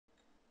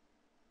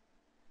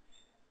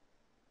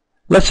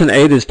Lesson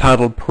 8 is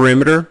titled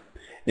Perimeter.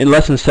 In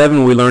Lesson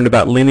 7 we learned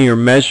about linear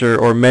measure,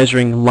 or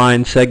measuring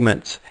line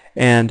segments.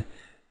 And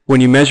when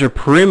you measure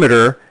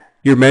perimeter,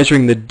 you're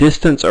measuring the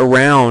distance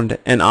around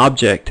an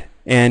object.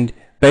 And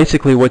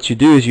basically what you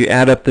do is you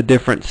add up the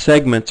different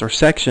segments or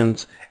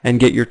sections and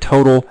get your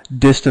total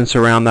distance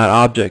around that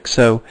object.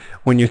 So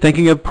when you're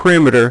thinking of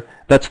perimeter,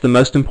 that's the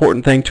most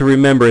important thing to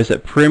remember, is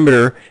that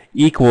perimeter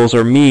equals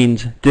or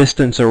means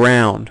distance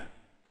around.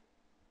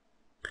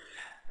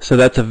 So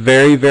that's a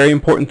very, very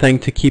important thing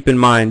to keep in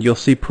mind. You'll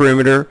see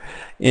perimeter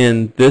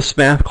in this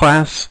math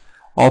class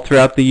all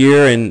throughout the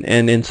year, and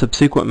in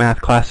subsequent math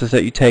classes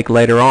that you take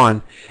later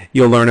on.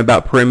 You'll learn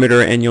about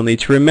perimeter, and you'll need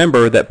to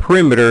remember that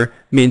perimeter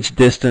means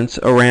distance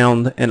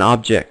around an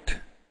object.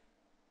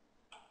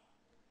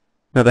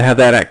 Now they have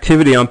that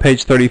activity on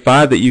page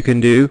 35 that you can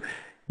do.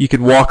 You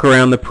could walk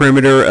around the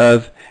perimeter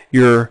of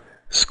your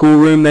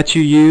schoolroom that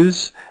you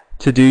use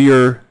to do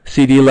your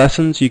CD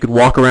lessons. You could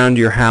walk around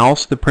your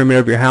house, the perimeter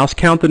of your house,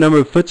 count the number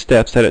of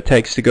footsteps that it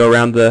takes to go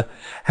around the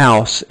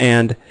house,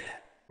 and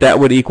that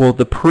would equal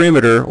the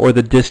perimeter, or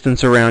the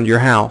distance around your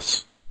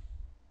house.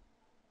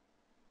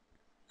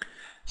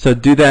 So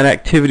do that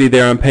activity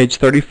there on page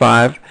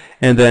 35,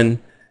 and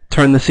then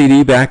turn the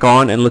CD back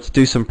on, and let's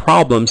do some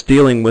problems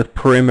dealing with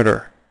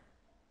perimeter.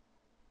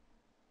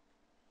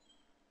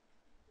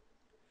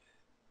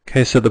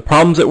 Okay, so the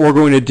problems that we're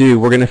going to do,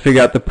 we're going to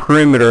figure out the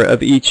perimeter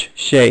of each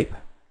shape.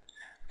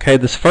 Okay,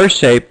 this first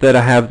shape that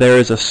I have there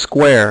is a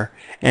square,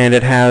 and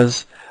it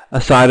has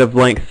a side of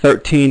length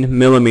 13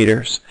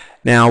 millimeters.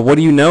 Now, what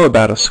do you know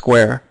about a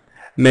square?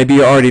 Maybe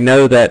you already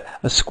know that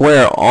a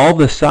square, all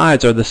the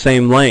sides are the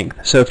same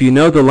length. So if you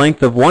know the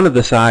length of one of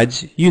the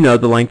sides, you know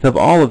the length of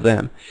all of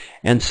them.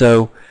 And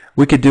so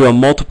we could do a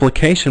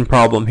multiplication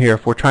problem here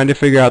if we're trying to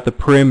figure out the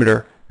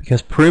perimeter,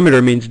 because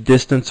perimeter means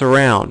distance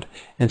around.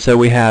 And so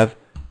we have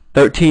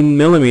 13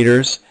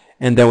 millimeters,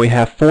 and then we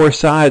have 4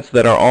 sides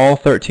that are all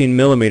 13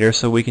 millimeters,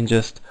 so we can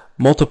just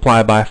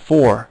multiply by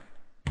 4.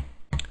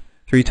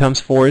 3 times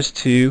 4 is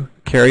 2,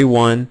 carry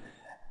 1,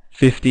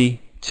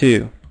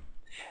 52.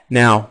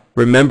 Now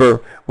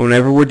remember,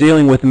 whenever we're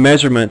dealing with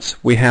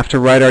measurements, we have to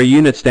write our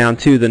units down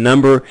too. The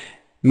number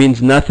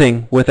means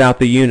nothing without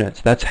the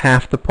units. That's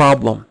half the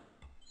problem.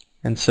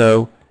 And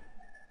so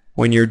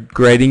when you're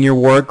grading your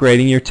work,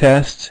 grading your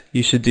tests,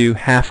 you should do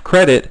half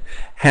credit,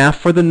 half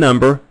for the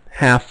number,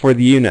 half for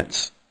the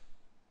units.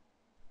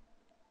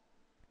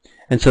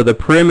 And so the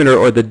perimeter,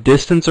 or the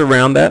distance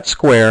around that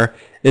square,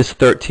 is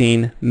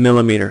 13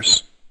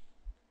 millimeters.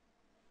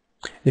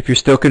 If you're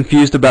still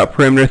confused about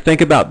perimeter,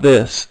 think about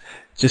this.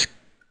 Just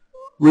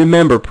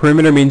remember,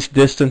 perimeter means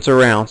distance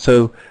around.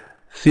 So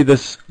see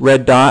this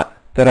red dot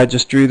that I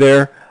just drew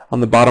there on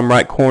the bottom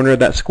right corner of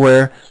that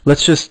square?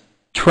 Let's just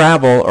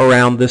travel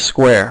around this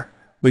square.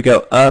 We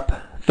go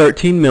up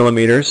 13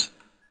 millimeters.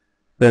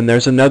 Then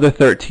there's another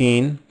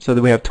 13, so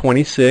that we have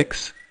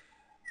 26.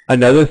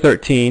 Another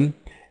 13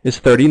 is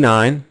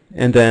 39,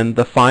 and then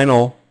the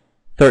final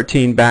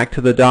 13 back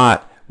to the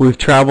dot. We've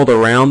traveled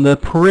around the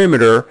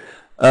perimeter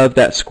of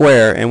that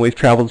square, and we've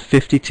traveled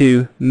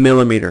 52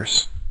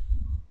 millimeters.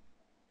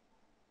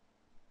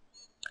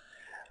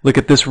 Look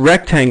at this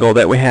rectangle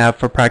that we have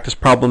for practice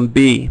problem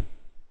B.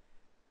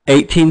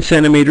 18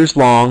 centimeters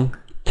long,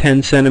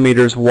 10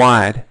 centimeters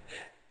wide.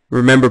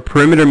 Remember,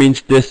 perimeter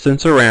means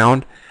distance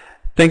around.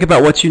 Think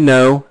about what you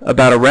know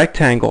about a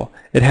rectangle.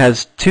 It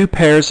has 2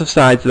 pairs of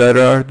sides that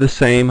are the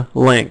same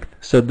length.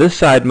 So this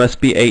side must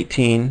be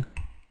 18,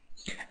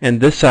 and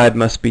this side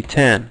must be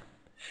 10.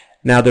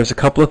 Now there's a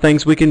couple of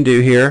things we can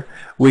do here.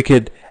 We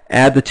could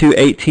add the 2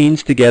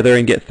 18s together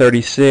and get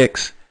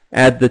 36,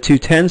 add the 2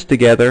 10s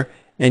together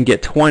and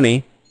get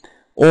 20,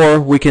 or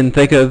we can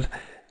think of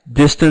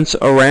distance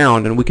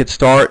around, and we could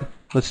start,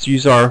 let's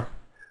use our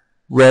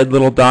red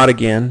little dot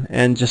again,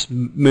 and just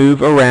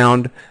move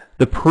around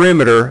the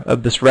perimeter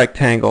of this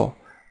rectangle.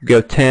 Go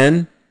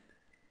 10,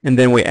 and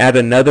then we add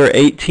another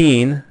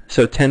 18,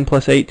 so 10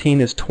 plus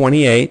 18 is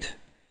 28.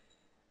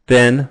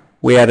 Then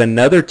we add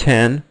another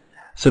 10,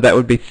 so that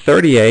would be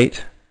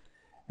 38,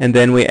 and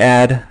then we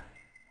add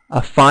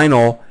a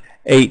final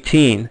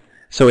 18.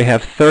 So we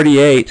have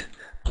 38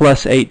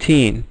 plus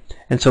 18.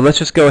 And so let's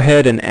just go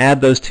ahead and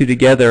add those two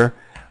together.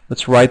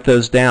 Let's write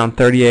those down,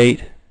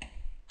 38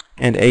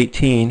 and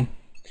 18.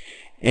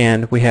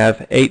 And we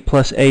have 8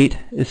 plus 8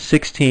 is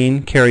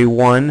 16, carry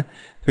 1,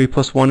 3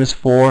 plus 1 is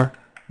 4,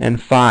 and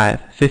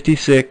 5.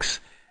 56,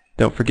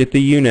 don't forget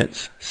the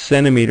units,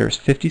 centimeters.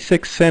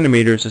 56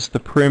 centimeters is the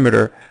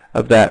perimeter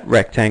of that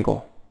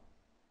rectangle.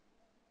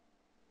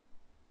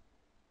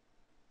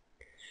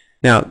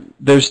 Now,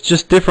 there's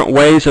just different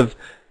ways of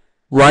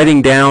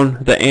writing down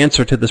the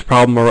answer to this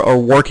problem, or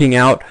working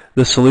out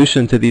the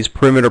solution to these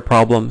perimeter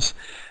problems.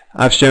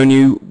 I've shown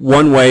you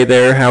one way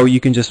there, how you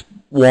can just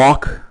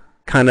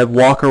kind of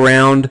walk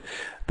around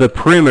the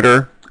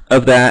perimeter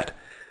of that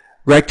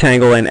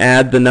rectangle and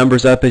add the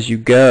numbers up as you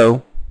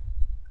go.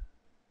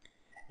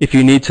 If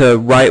you need to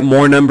write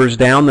more numbers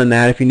down than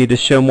that, if you need to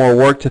show more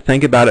work to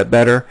think about it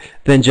better,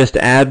 then just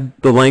add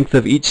the length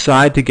of each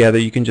side together.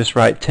 You can just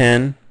write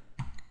 10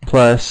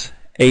 plus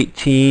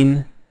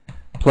 18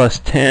 plus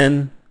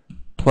 10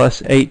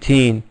 plus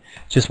 18.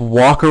 Just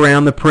walk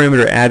around the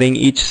perimeter adding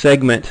each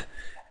segment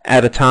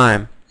at a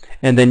time.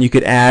 And then you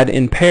could add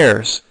in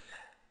pairs.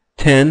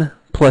 10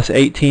 plus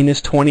 18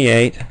 is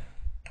 28.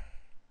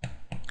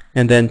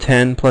 And then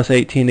 10 plus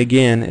 18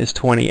 again is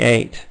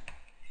 28.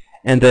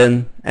 And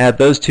then add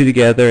those two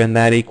together and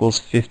that equals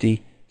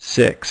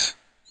 56.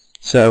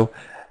 So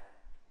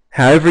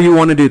however you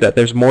want to do that,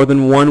 there's more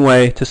than one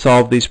way to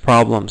solve these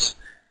problems.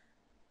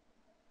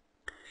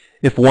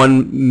 If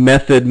one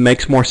method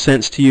makes more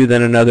sense to you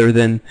than another,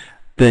 then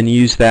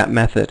use that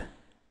method.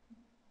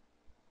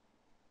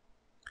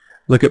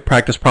 Look at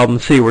practice problem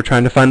C. We're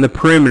trying to find the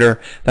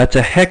perimeter. That's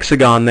a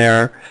hexagon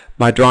there.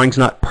 My drawing's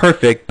not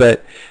perfect,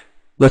 but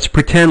let's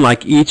pretend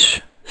like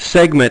each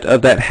segment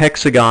of that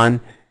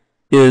hexagon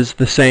is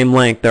the same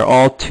length. They're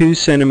all 2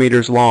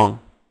 centimeters long.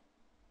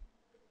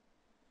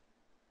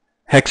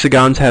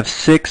 Hexagons have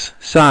 6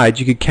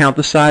 sides. You could count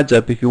the sides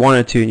up if you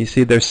wanted to, and you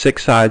see there's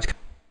 6 sides.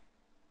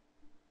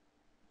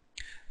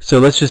 So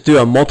let's just do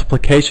a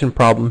multiplication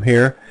problem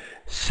here.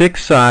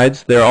 6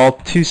 sides, they're all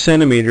 2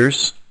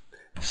 centimeters.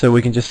 So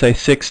we can just say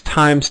 6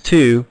 times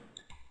 2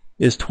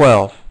 is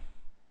 12.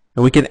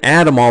 And we can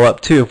add them all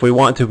up too if we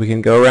want to. We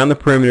can go around the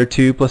perimeter.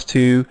 2 plus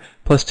 2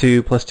 plus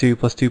 2 plus 2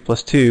 plus 2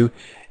 plus 2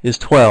 is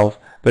 12.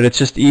 But it's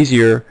just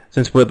easier,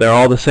 since they're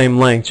all the same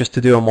length, just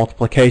to do a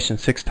multiplication.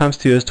 6 times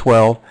 2 is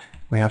 12.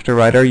 We have to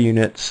write our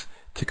units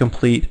to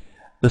complete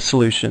the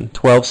solution.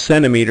 12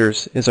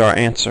 centimeters is our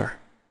answer.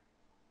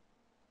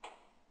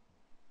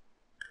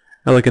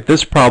 Now look at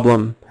this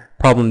problem,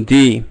 problem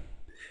D.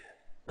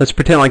 Let's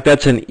pretend like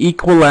that's an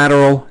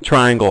equilateral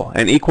triangle.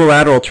 An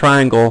equilateral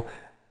triangle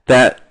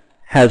that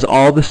has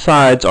all the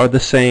sides are the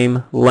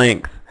same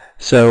length.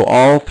 So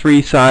all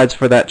 3 sides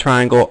for that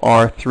triangle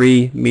are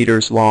 3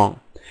 meters long.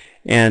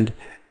 And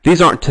these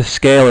aren't to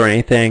scale or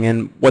anything,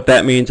 and what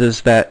that means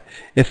is that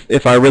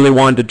if I really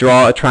wanted to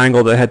draw a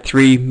triangle that had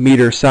 3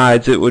 meter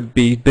sides, it would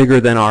be bigger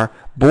than our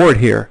board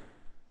here.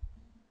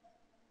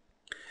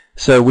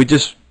 So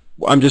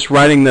I'm just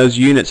writing those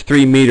units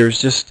 3 meters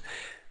just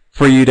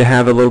for you to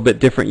have a little bit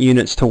different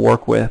units to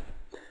work with.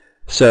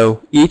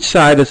 So each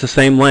side is the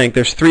same length.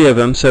 There's 3 of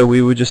them, so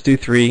we would just do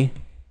 3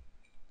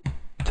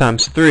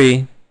 times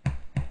 3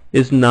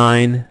 is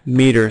 9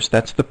 meters.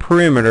 That's the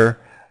perimeter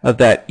of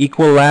that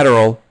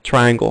equilateral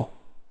triangle.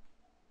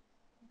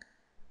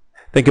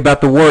 Think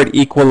about the word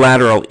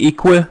equilateral.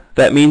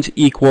 That means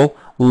equal.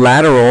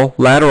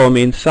 Lateral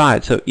means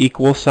side. So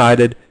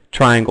equal-sided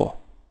triangle.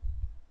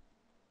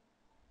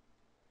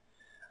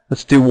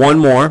 Let's do one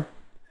more.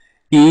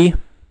 E.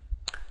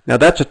 Now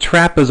that's a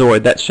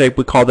trapezoid. That shape,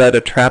 we call that a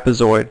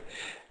trapezoid.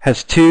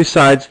 Has 2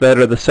 sides that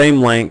are the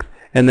same length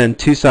and then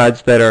 2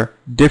 sides that are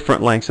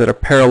different lengths, that are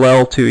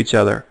parallel to each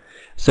other.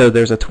 So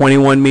there's a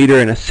 21 meter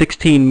and a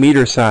 16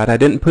 meter side. I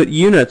didn't put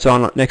units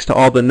on next to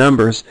all the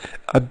numbers.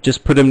 I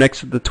just put them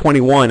next to the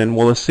 21, and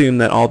we'll assume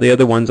that all the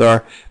other ones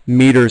are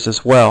meters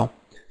as well.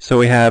 So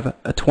we have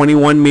a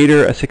 21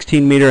 meter, a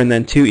 16 meter, and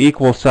then 2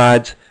 equal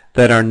sides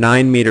that are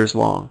 9 meters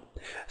long.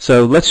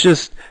 So let's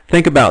just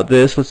think about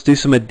this. Let's do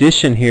some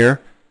addition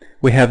here.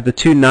 We have the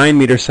 2 9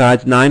 meter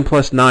sides. 9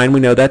 plus 9, we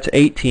know that's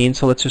 18,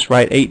 so let's just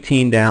write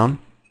 18 down.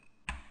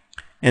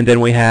 And then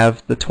we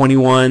have the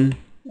 21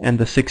 and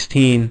the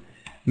 16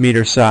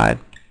 meter side.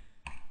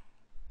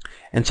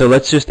 And so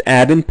let's just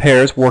add in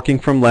pairs, working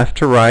from left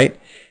to right.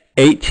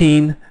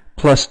 18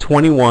 plus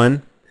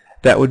 21,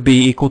 that would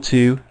be equal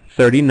to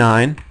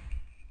 39.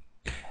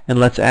 And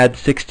let's add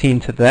 16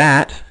 to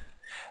that.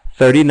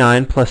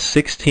 39 plus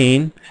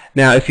 16.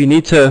 Now if you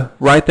need to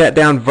write that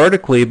down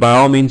vertically, by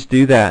all means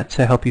do that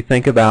to help you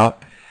think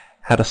about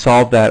how to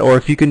solve that. Or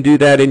if you can do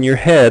that in your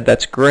head,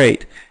 that's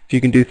great. If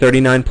you can do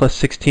 39 plus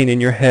 16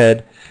 in your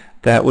head,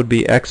 that would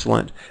be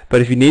excellent.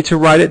 But if you need to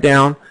write it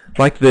down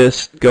like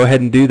this, go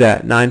ahead and do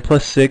that. 9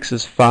 plus 6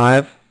 is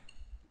 5.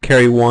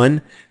 Carry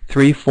 1.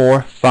 3,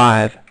 4,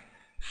 5.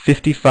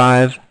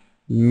 55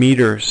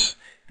 meters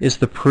is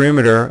the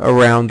perimeter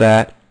around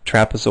that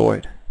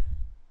trapezoid.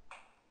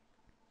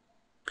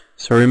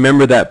 So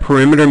remember that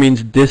perimeter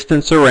means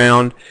distance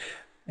around.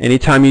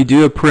 Anytime you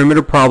do a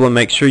perimeter problem,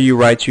 make sure you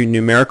write your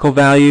numerical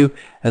value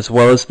as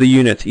well as the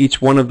units.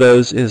 Each one of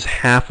those is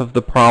half of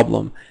the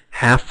problem.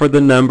 Half for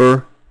the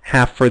number,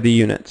 half for the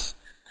units.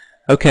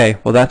 Okay,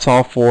 well that's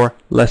all for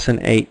lesson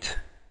 8.